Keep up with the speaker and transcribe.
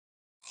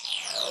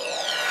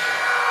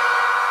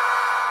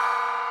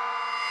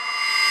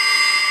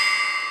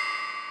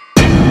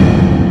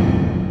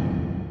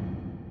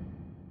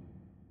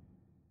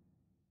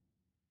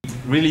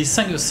really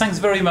thanks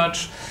very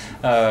much.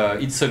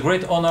 It's a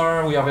great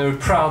honor. We are very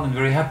proud and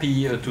very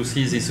happy to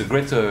see this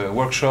great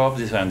workshop,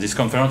 this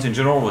conference in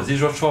general, but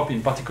this workshop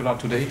in particular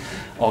today,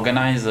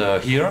 organized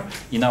here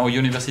in our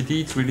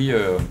university. It's really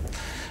a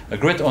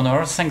great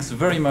honor. Thanks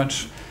very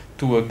much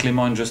to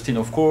Clément and Justin,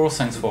 of course.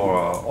 Thanks for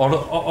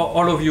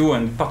all of you,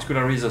 and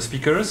particularly the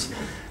speakers.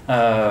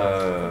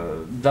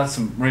 That's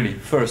really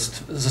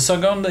first. The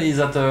second is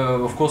that,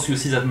 of course, you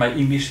see that my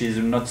English is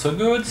not so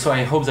good, so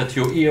I hope that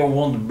your ear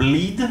won't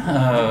bleed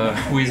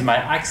with my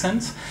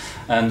accent.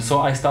 And so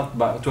I start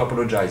to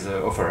apologize.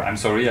 I'm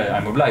sorry,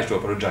 I'm obliged to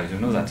apologize, you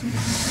know that.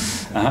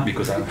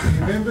 Because I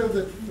remember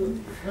that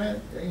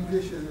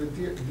English is a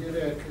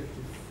dialect of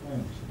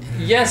French.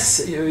 Yes,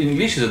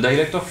 English is a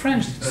dialect of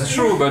French. It's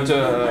true, but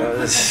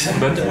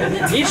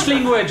each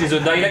language is a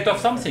dialect of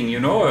something. You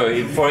know,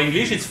 for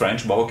English it's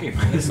French, but okay.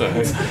 So,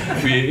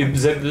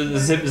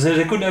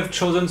 they couldn't have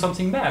chosen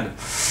something bad,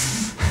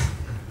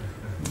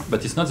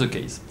 but it's not the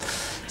case.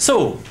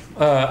 So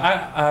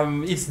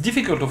it's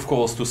difficult, of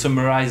course, to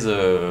summarize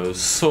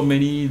so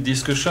many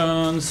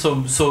discussions,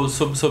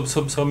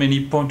 so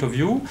many point of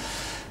view.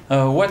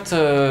 What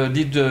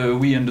did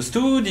we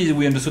understood?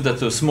 We understood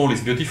that small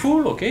is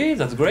beautiful, okay,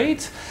 that's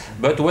great.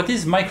 But what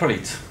is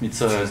microlith?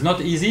 It's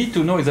not easy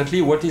to know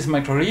exactly what is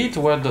microlith,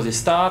 where does it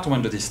start,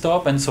 when does it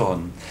stop, and so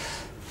on.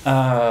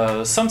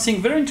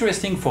 Something very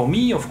interesting for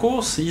me, of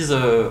course, is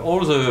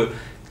all the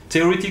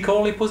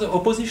theoretical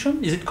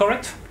opposition. Is it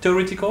correct?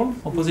 Theoretical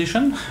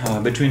opposition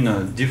between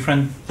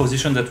different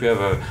positions that we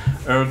have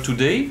heard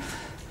today.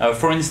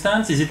 For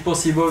instance, is it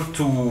possible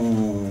to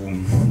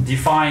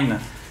define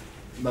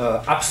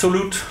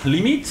absolute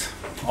limit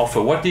of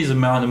what is a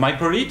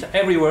microlith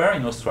everywhere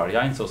in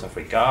Australia, in South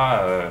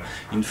Africa,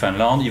 in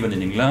Finland, even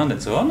in England,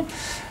 and so on.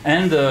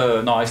 And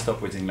no, I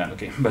stop with England,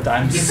 okay. But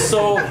I'm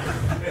so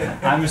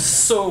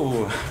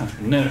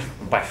no,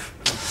 bref.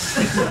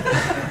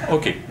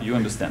 Okay, you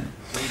understand.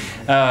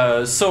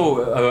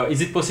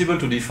 Is it possible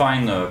to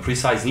define a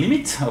precise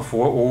limit of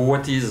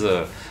what is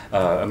a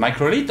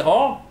microlith,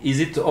 or is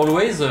it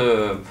always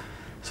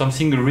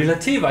something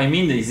relative? I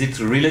mean, is it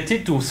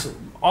related to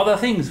other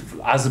things,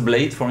 as a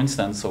blade, for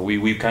instance? So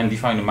we can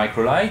define a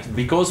microlith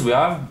because we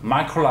have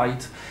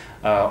microlith.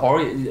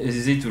 Or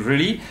is it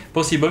really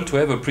possible to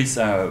have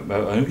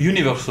a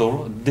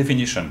universal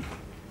definition?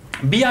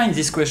 Behind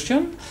this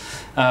question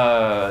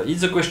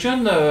is a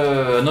question,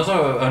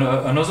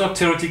 another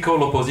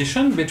theoretical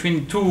opposition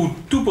between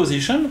two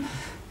positions.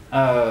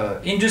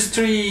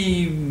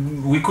 Industry,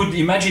 we could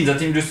imagine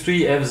that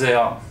industry have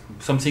their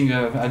something,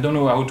 I don't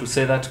know how to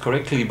say that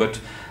correctly, but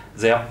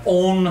their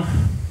own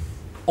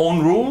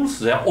rules,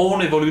 their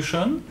own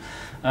evolution.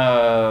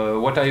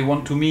 What I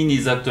want to mean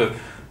is that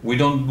we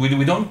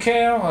don't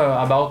care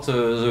about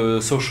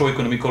the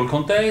socio-economical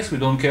context. We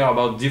don't care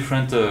about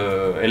different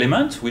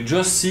elements. We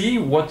just see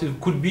what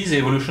could be the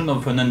evolution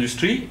of an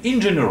industry in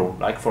general.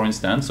 Like, for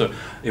instance,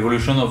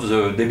 evolution of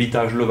the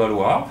débitage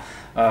levallois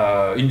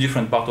in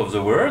different parts of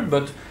the world,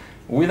 but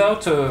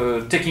without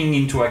taking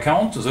into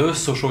account the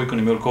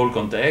socio-economical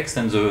context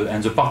and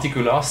the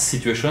particular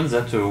situations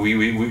that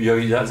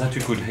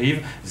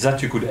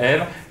you could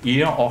have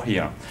here or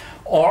here.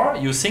 Or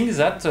you think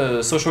that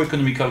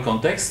socio-economical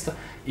context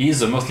is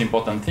the most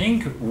important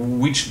thing,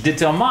 which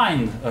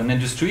determines an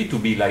industry to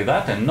be like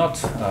that and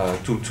not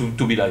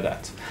to be like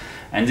that.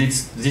 And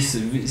this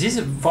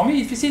for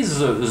me, this is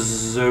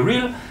the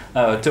real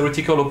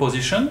theoretical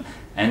opposition.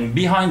 And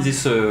behind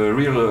this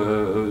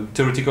real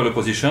theoretical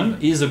opposition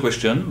is a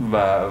question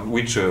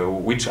which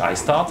I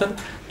started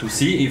to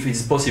see if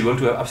it's possible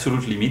to have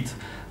absolute limit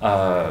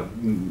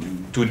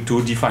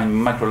to define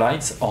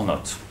microliths or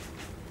not.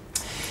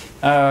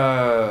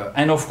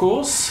 And of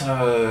course,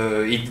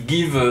 it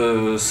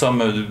gives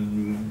some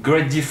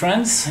great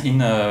difference in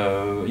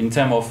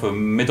terms of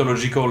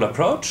methodological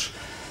approach.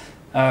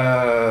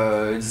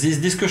 This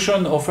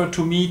discussion offered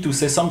to me to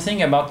say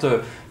something about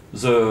the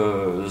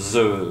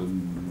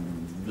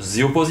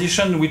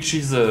opposition, which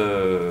is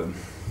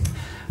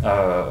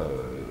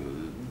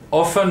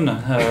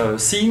often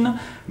seen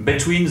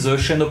between the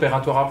chain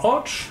operator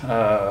approach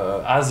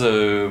as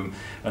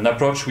an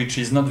approach which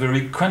is not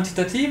very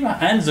quantitative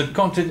and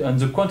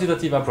the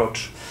quantitative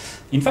approach.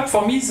 In fact,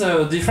 for me,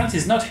 the difference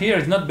is not here.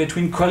 It's not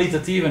between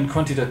qualitative and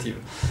quantitative.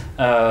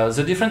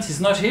 The difference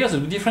is not here. The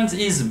difference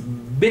is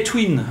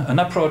between an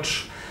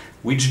approach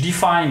which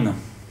predefine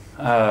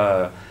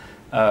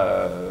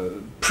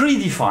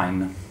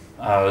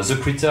the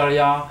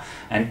criteria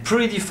and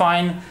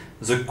predefine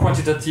the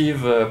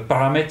quantitative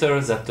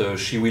parameters that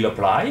she will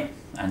apply,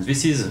 and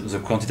this is the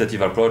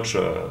quantitative approach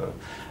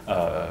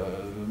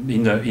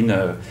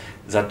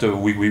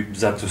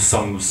that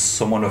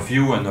someone of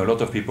you and a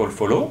lot of people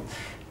follow,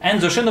 and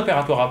the chain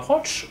operator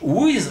approach,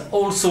 which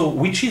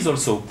is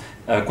also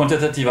a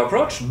quantitative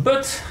approach,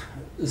 but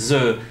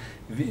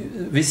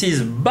this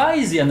is by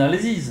the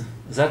analysis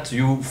that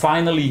you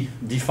finally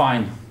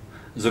define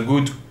the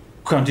good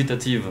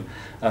quantitative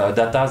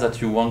data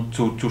that you want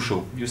to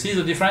show. You see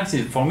the difference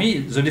is, for me,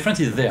 the difference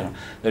is there.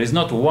 There is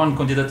not one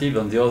quantitative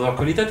and the other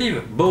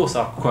qualitative. Both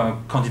are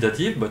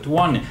quantitative, but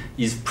one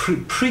is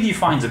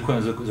predefines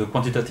the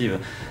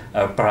quantitative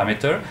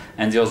parameter,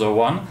 and the other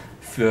one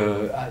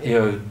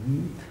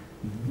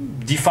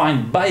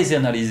defined by the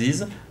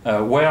analysis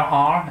where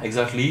are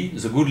exactly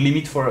the good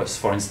limit for us.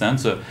 For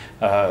instance,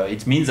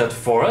 it means that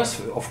for us,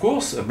 of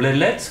course, a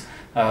bladelet,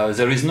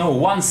 there is no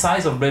one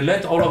size of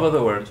bladelet all over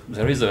the world.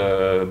 There is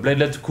a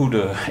bladelet could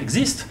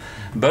exist,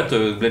 but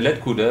a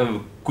bladelet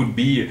could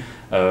be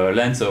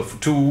length of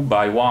 2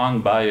 by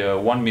 1 by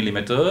 1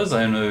 millimeters,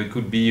 and it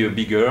could be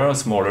bigger,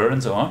 smaller,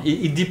 and so on.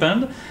 It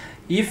depends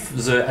if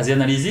the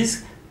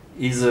analysis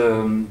is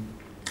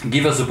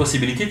give us the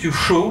possibility to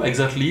show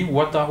exactly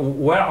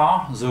where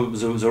are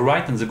the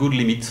right and the good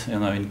limit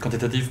in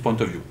quantitative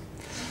point of view.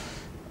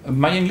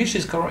 My English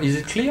is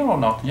it clear or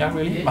not? Yeah,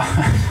 really.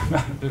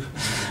 Yeah.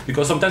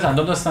 Because sometimes I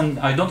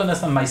don't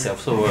understand myself.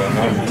 So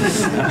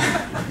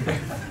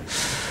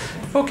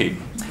okay.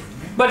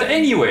 But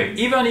anyway,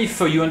 even if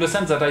you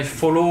understand that I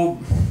follow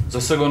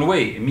the second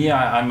way,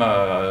 I'm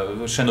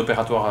a chain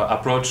opératoire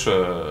approach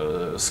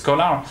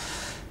scholar.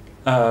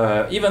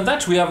 Even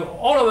that we have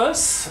all of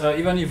us,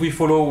 even if we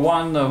follow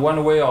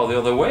one way or the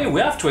other way, we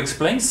have to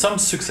explain some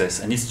success.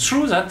 And it's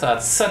true that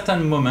at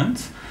certain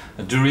moment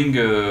during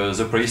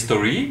the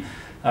prehistory,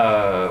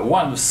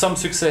 some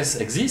success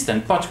exists,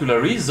 and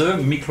particularly the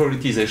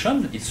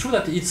microlithization. It's true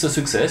that it's a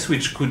success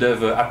which could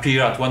have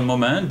appeared at one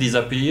moment,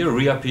 disappeared,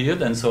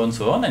 reappeared, and so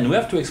on, and we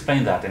have to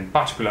explain that. And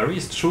particularly,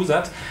 it's true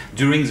that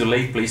during the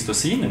late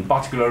Pleistocene, and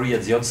particularly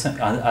at the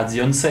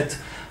onset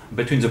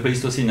between the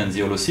Pleistocene and the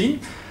Holocene,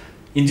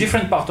 in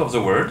different parts of the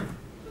world,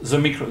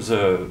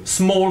 the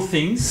small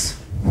things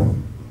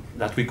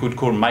that we could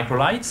call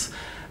microliths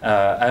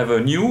have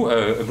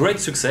a great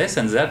success,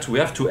 and that we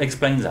have to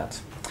explain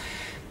that.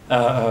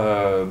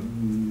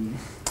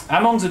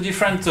 Among the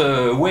different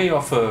way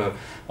of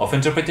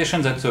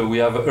interpretation that we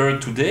have heard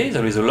today,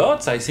 there is a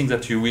lot. I think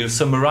that you will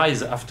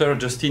summarize after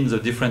Justin the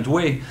different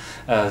way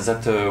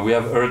that we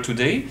have heard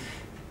today.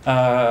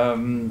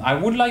 I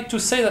would like to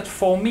say that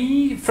for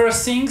me,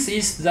 first things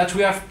is that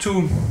we have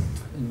to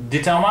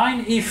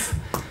determine if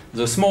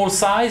the small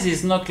size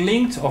is not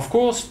linked, of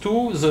course,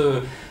 to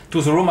the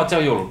raw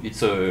material.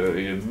 It's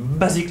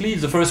basically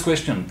the first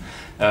question.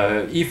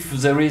 If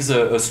there is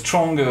a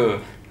strong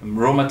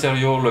raw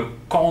material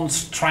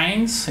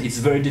constraints, it's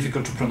very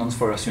difficult to pronounce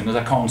for us,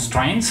 the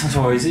constraints.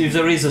 So if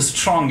there is a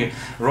strong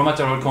raw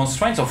material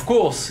constraints, of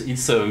course,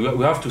 it's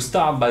we have to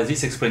start by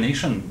this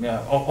explanation,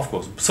 of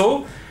course.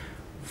 So,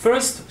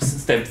 first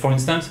step, for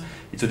instance,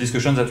 it's a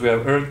discussion that we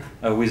have heard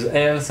with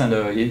health and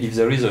if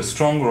there is a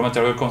strong raw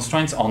material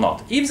constraints or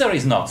not. If there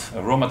is not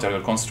a raw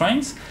material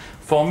constraints,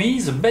 for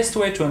me, the best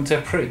way to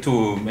interpret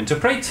the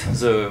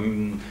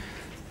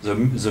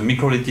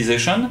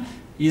microlithization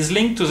is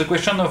linked to the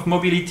question of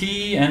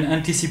mobility and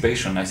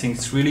anticipation. I think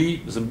it's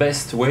really the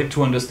best way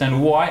to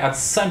understand why at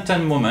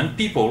certain moment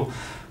people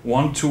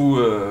want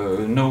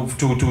to know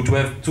to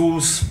have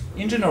tools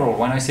in general.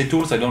 When I say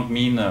tools, I don't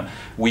mean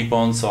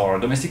weapons or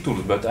domestic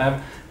tools, but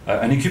have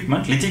an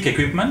equipment, lithic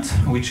equipment,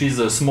 which is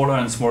smaller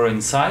and smaller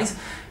in size.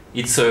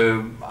 It's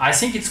I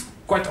think it's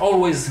quite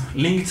always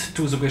linked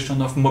to the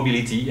question of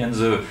mobility and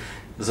the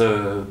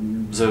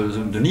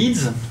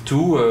needs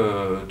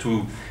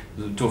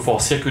for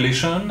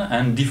circulation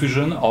and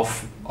diffusion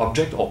of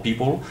object or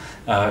people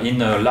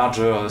in a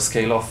larger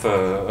scale of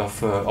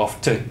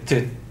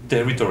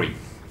territory.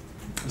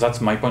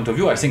 That's my point of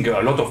view. I think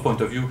a lot of point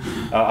of view,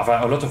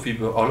 a lot of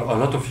people, a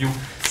lot of you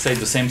say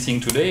the same thing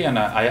today, and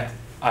I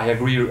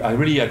agree. I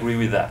really agree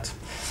with that.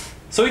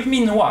 So it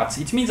means what?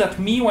 It means that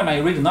when I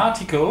read an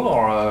article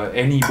or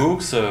any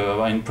books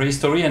in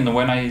prehistory, and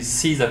when I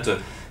see that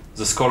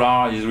the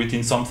scholar is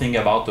written something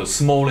about a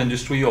small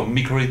industry or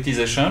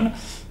microlithization,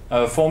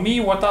 for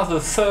me, what are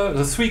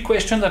the three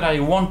questions that I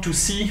want to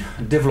see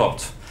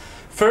developed?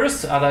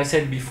 First, as I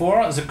said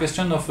before, the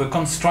question of the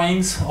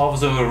constraints of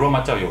the raw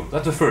material.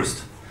 That's the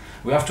first.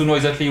 We have to know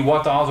exactly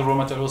what are the raw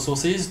material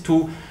sources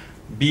to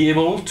be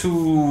able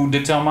to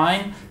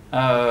determine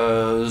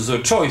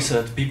the choice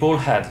that people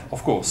had,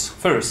 of course,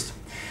 first.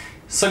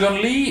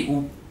 Secondly,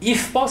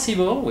 if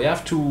possible, we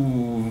have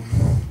to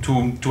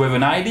have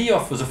an idea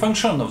of the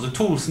function of the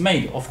tools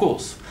made, of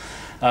course.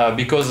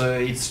 Because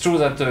it's true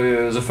that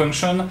the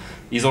function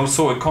is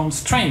also a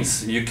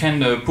constraint. You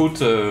can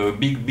put a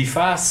big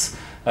biface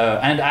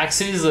and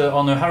axis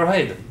on a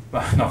arrowhead.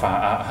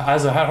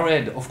 As a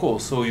arrowhead, of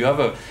course. So you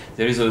have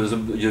there is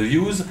you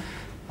use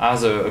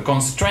as a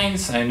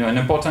constraint and an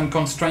important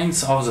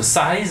constraint of the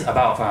size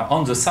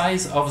on the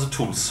size of the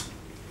tools.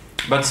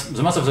 But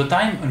the most of the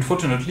time,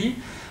 unfortunately,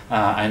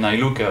 and I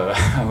look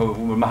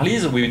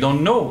Marlies, we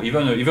don't know,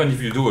 even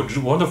if you do a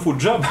wonderful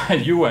job,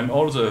 you and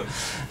all the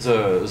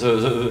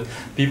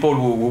people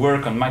who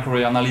work on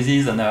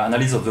microanalysis and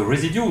analysis of the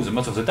residues,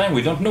 most of the time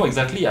we don't know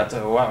exactly at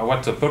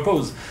what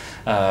purpose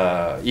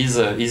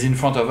is in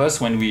front of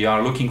us when we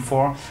are looking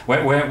for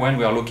when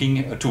we are looking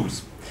at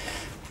tools.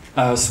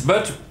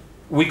 But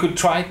we could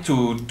try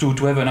to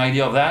have an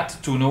idea of that,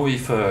 to know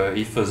if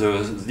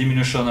the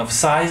diminution of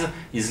size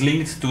is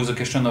linked to the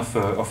question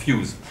of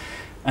use.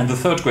 And the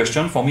third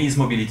question for me is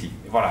mobility.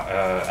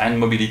 Voilà. And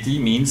mobility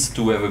means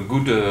to have a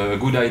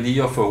good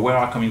idea of where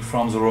are coming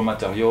from the raw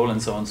material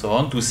and so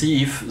on, to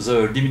see if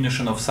the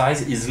diminution of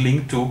size is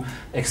linked to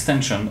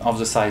extension of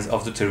the size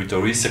of the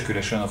territory,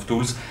 circulation of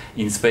tools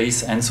in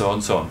space, and so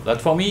on, so on.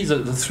 That for me,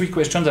 the three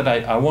questions that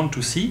I want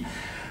to see.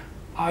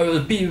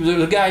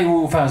 The guy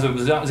who,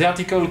 the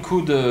article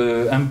could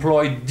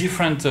employ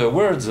different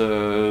words,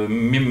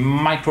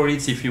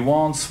 microliths if you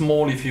want,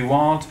 small if you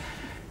want,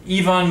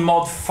 even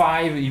mod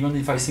 5, even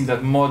if I think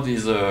that mod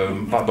is,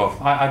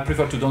 I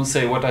prefer to don't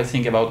say what I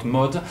think about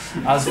mod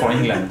as for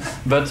England,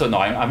 but no,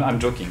 I'm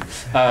joking.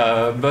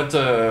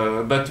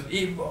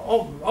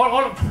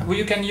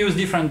 You can use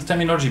different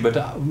terminology, but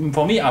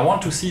for me, I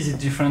want to see the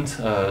different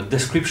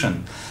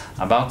description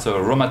about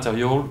raw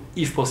material,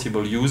 if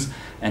possible use,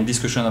 and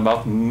discussion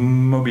about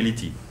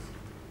mobility.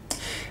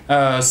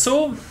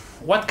 So,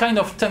 what kind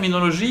of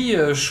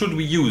terminology should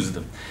we use?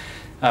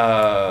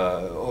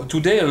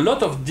 Today, a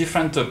lot of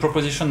different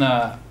propositions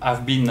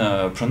have been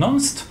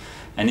pronounced,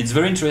 and it's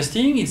very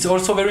interesting. It's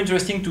also very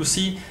interesting to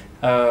see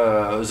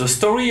the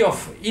story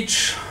of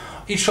each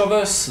of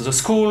us, the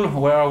school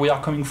where we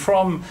are coming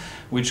from,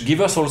 which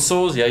give us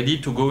also the idea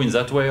to go in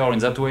that way or in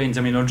that way in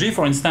terminology.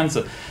 For instance,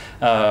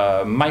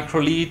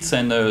 microliths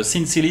and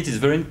synthilith is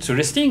very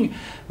interesting,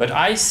 but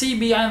I see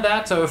behind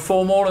that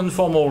formal and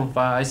formal.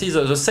 I see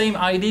the same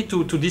idea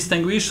to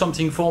distinguish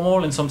something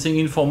formal and something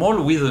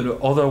informal with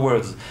other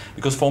words.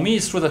 Because for me,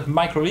 it's true that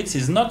microliths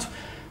is not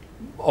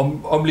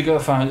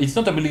it's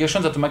not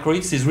obligation that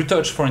microliths is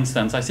retouched, for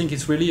instance. I think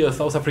it's really a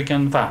South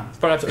African,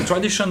 perhaps a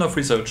tradition of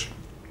research.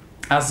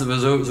 As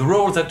the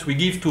role that we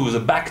give to the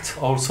backed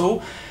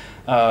also,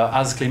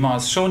 as Clément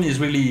has shown, is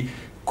really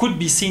could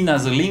be seen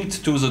as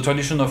linked to the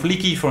tradition of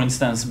leaky, for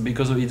instance,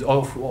 because it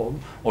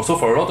also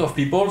for a lot of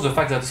people the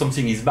fact that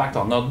something is backed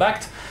or not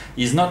backed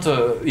is not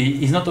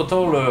at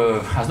all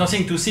has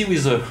nothing to see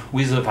with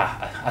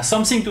has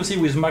something to see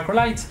with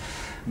microliths,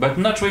 but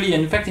not really.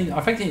 In fact,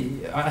 I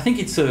think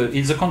it's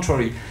the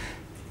contrary.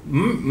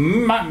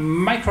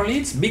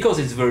 Microliths, because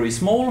it's very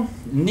small,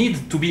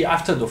 need to be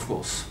aftered, of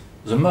course,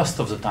 the most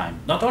of the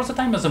time. Not all the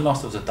time, but the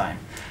most of the time.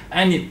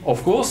 And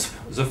of course,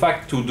 the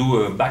fact to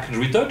do a back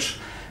retouch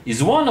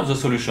is one of the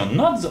solutions,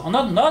 not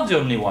the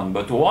only one,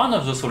 but one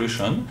of the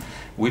solutions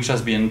which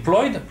has been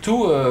employed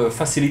to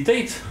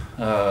facilitate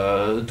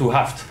to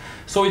haft.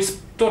 So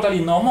it's totally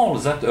normal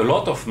that a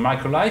lot of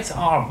microliths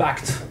are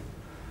backed.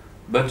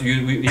 But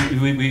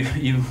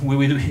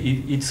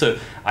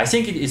I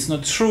think it's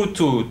not true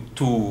to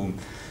do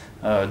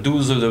to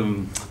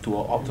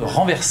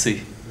renverser.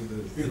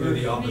 To do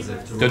the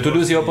opposite. To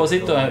do the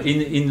opposite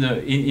in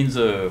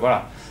the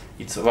voilà.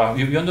 It's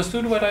you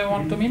understood what I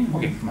want to mean?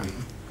 Okay.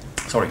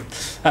 Sorry.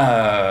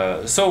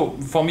 So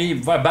for me,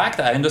 backed,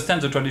 I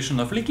understand the tradition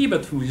of leaky,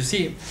 but you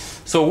see,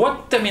 so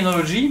what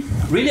terminology?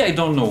 Really, I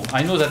don't know.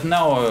 I know that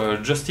now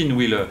Justin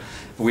will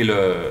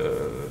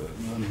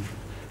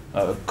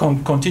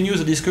continue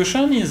the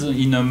discussion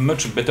in a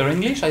much better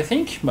English, I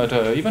think. But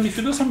even if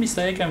you do some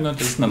mistake, I'm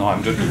not. No,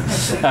 I'm joking.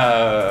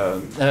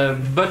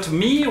 But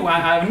me, I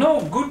have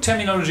no good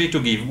terminology to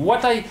give.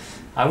 What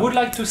I would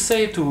like to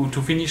say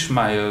to finish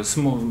my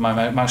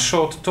my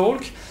short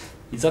talk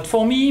is that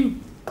for me,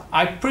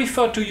 I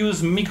prefer to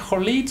use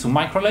microliths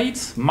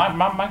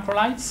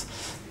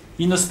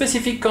in a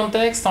specific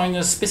context or in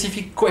a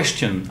specific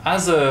question.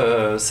 As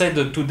said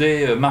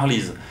today,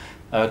 Marlies,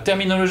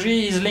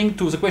 terminology is linked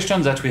to the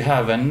questions that we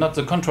have and not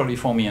the contrary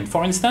for me. And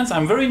for instance,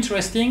 I'm very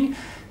interested in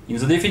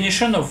the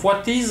definition of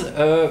what is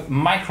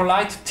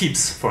microlith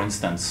tips, for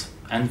instance.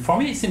 And for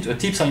me, it's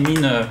tips, I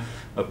mean a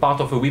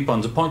part of a weapon,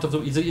 the point of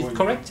the, is it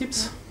correct,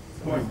 tips?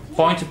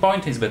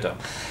 Point is better.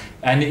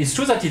 And it's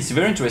true that it's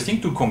very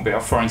interesting to compare,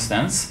 for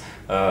instance,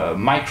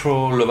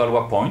 micro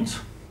Levallois point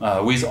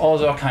with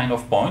other kind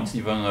of points,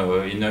 even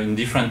in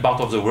different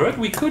parts of the world.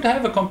 We could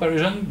have a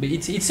comparison.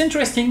 It's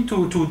interesting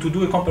to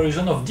do a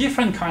comparison of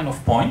different kind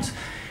of points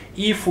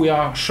if we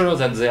are sure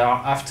that they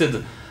are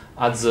afted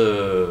at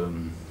the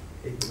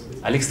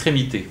à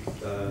l'extrémité.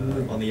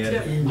 On the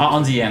end.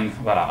 On the end,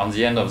 voilà, on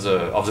the end of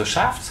the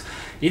shaft.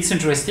 It's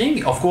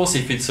interesting. Of course,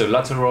 if it's a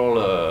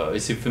lateral,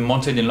 if it's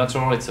mounted in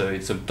lateral, it's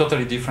a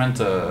totally different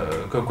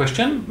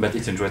question, but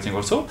it's interesting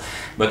also.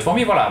 But for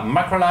me, voilà,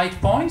 macrolith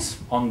points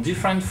on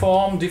different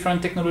form,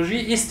 different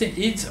technology.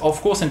 It's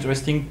of course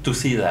interesting to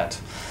see that.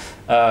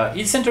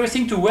 It's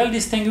interesting to well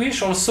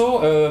distinguish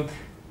also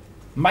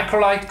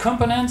microlith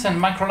components and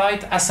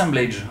microlith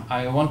assemblage.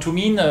 I want to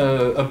mean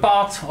a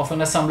part of an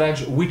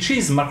assemblage which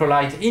is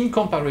macrolith in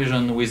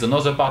comparison with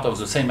another part of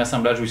the same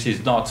assemblage which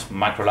is not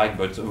microlith,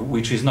 but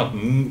which is not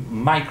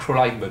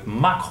microlith but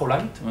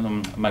macrolith.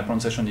 My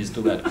pronunciation is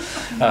too bad.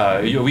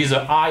 With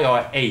a I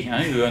or A,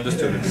 you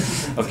understood?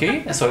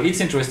 Okay, so it's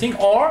interesting.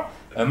 Or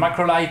a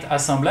macrolith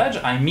assemblage,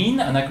 I mean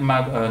an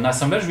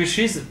assemblage which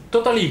is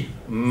totally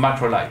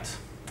macrolith.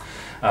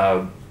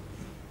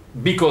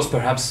 because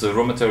perhaps the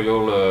raw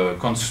material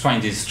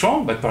constraint is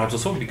strong, but perhaps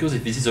also because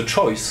this is a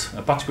choice,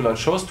 a particular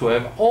choice to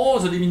have all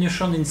the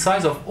diminution in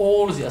size of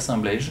all the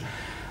assemblage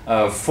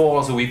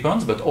for the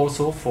weapons, but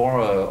also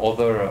for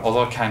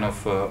other kind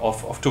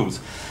of tools.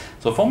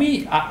 So for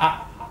me,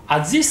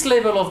 at this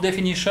level of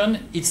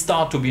definition, it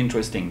starts to be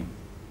interesting,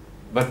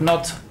 but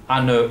not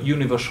on a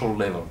universal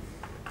level.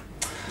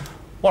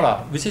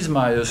 Voila, this is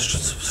my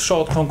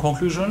short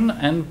conclusion,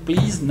 and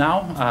please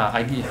now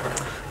I give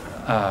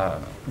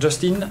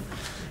Justin,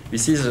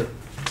 this is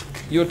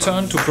your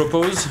turn to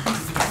propose